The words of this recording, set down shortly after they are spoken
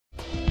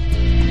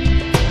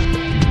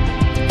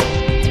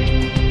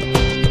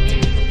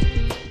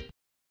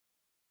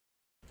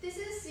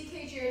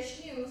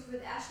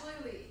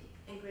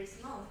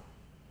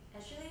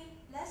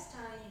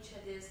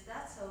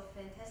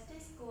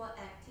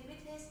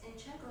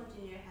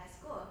junior high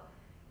school,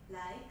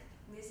 like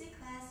music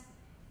class,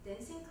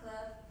 dancing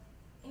club,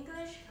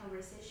 English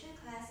conversation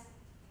class,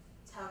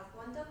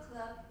 taekwondo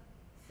club,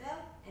 film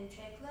and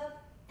track club,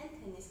 and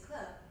tennis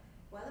club.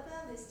 What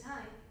about this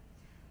time?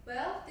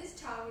 Well, this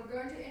time we're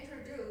going to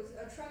introduce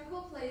a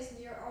tranquil place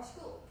near our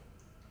school.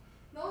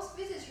 Most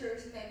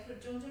visitors may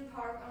put Zhongjin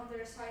Park on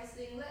their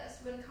sightseeing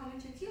list when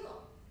coming to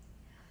Keelung.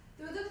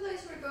 Though the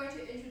place we're going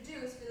to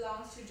introduce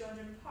belongs to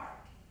Zhongjin Park,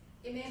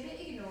 it may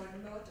be ignored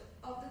most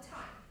of the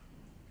time.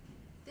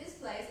 This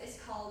place is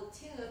called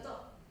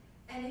Dong,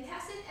 and it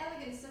has an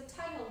elegant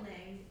subtitle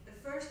named The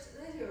First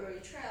Literary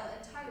Trail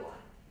in Taiwan.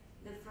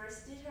 The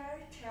first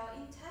literary trail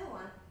in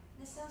Taiwan?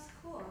 That sounds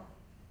cool.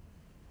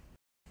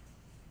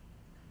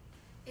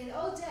 In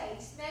old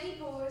days, many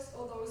poets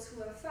or those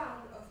who are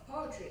fond of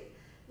poetry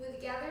would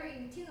gather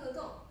in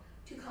Dong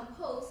to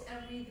compose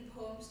and read the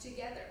poems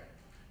together.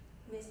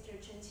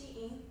 Mr. Chen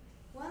Qiying,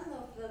 one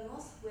of the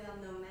most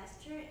well-known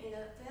masters in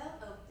the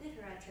field of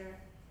literature,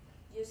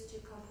 used to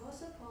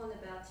compose a poem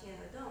about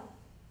Dong.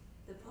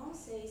 The poem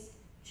says,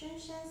 春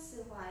山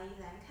似画依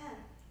兰看，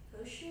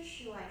何事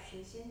世外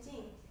寻仙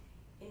境.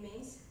 It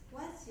means,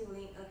 once you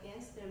lean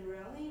against the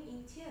railing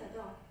in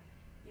Dong,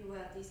 you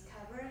will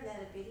discover that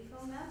the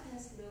beautiful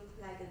mountains look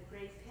like a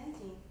great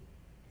painting.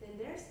 Then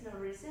there's no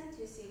reason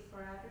to seek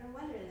for other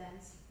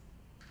wonderlands.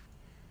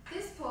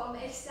 This poem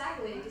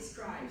exactly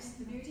describes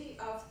the beauty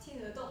of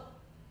Dong.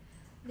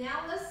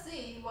 Now let's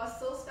see what's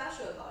so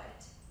special about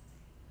it.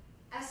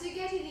 As you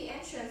get to the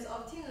entrance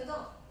of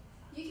Dong,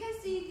 you can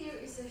see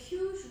there is a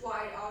huge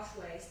wide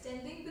archway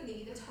standing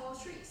beneath the tall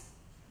trees.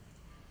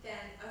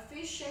 Then a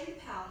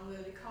fish-shaped pond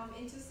will come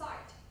into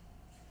sight.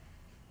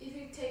 If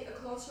you take a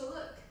closer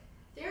look,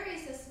 there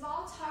is a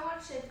small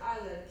Taiwan-shaped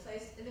island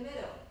placed in the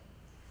middle.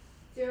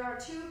 There are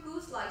two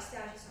goose-like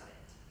statues on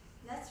it.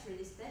 That's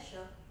really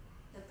special.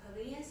 The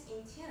pavilions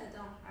in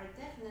Dong are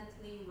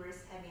definitely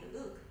worth having a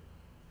look.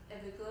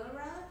 If you go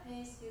around the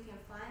place, you can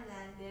find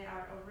that there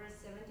are over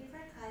 7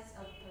 different kinds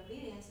of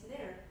pavilions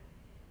there.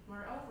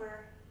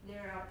 Moreover,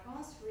 there are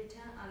poems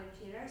written on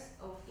the pillars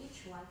of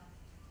each one.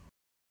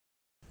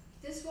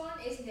 This one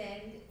is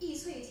named Yi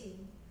Cui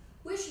Ting,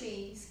 which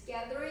means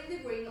gathering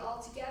the green all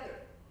together.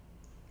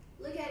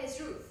 Look at its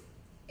roof.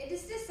 It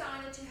is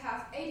designed to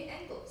have 8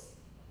 angles.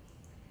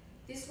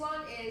 This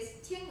one is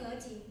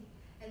Tian'e Ting,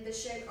 and the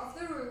shape of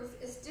the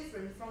roof is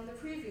different from the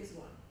previous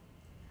one.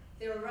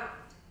 They're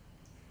round.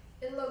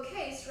 It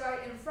locates right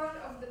in front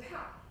of the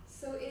pond,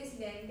 so it is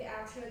named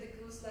after the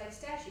goose-like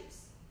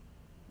statues.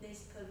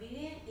 This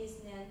pavilion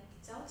is named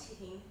Zhao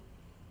Ting.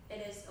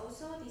 It is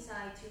also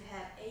designed to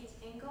have 8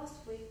 angles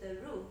with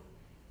the roof,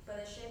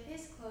 but the shape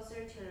is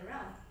closer to the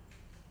round.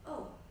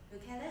 Oh,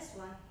 look at this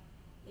one.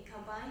 It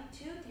combines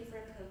 2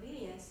 different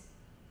pavilions.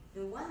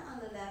 The one on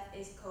the left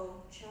is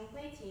called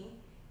Chenghui Ting,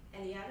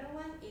 and the other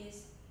one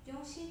is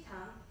Yongxi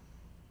Tang.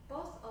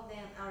 Both of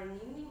them are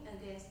leaning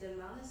against the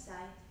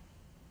mountainside.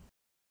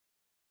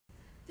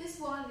 This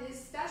one is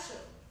special.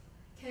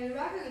 Can you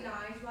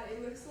recognize what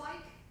it looks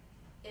like?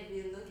 If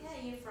you look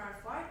at it from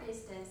a far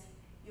distance,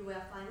 you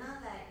will find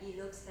out that it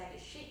looks like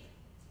a sheep.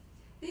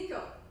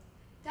 Bingo!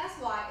 That's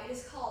why it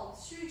is called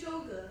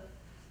Xuzhouge,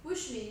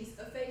 which means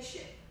a fake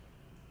ship.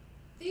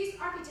 This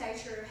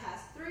architecture has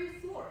 3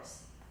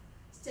 floors.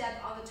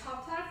 Step on the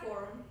top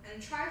platform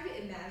and try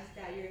to imagine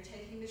that you're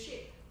taking the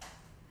ship,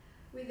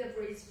 with the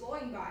breeze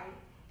blowing by,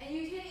 and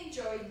you can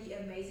enjoy the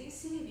amazing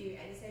city view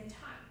at the same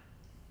time.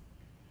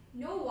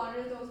 No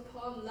wonder those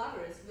poem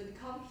lovers would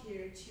come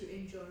here to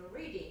enjoy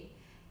reading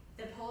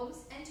the poems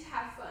and to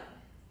have fun.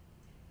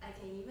 I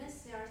can even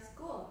see our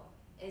school.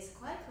 It's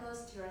quite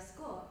close to our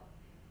school.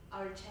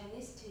 Our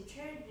Chinese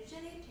teacher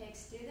usually takes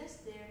students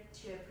there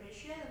to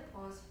appreciate the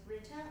poems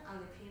written on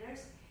the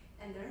pillars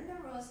and learn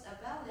the rules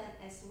about them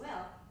as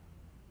well.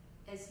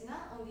 It's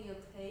not only a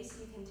place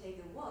you can take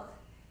a walk,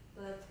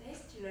 but a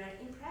place to learn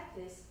in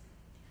practice.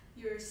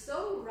 You're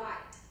so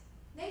right.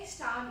 Next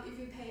time if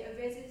you pay a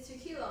visit to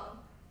Keelung,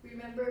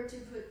 remember to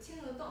put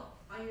Dong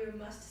on your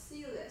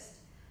must-see list,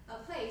 a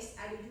place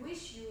at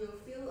which you will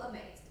feel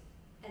amazed.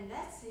 And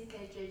that's it,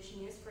 KJH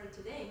News for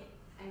today.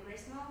 I'm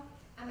Grace Mo.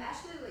 I'm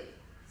Ashley Lee.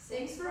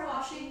 Thanks for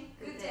watching.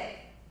 Good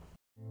day.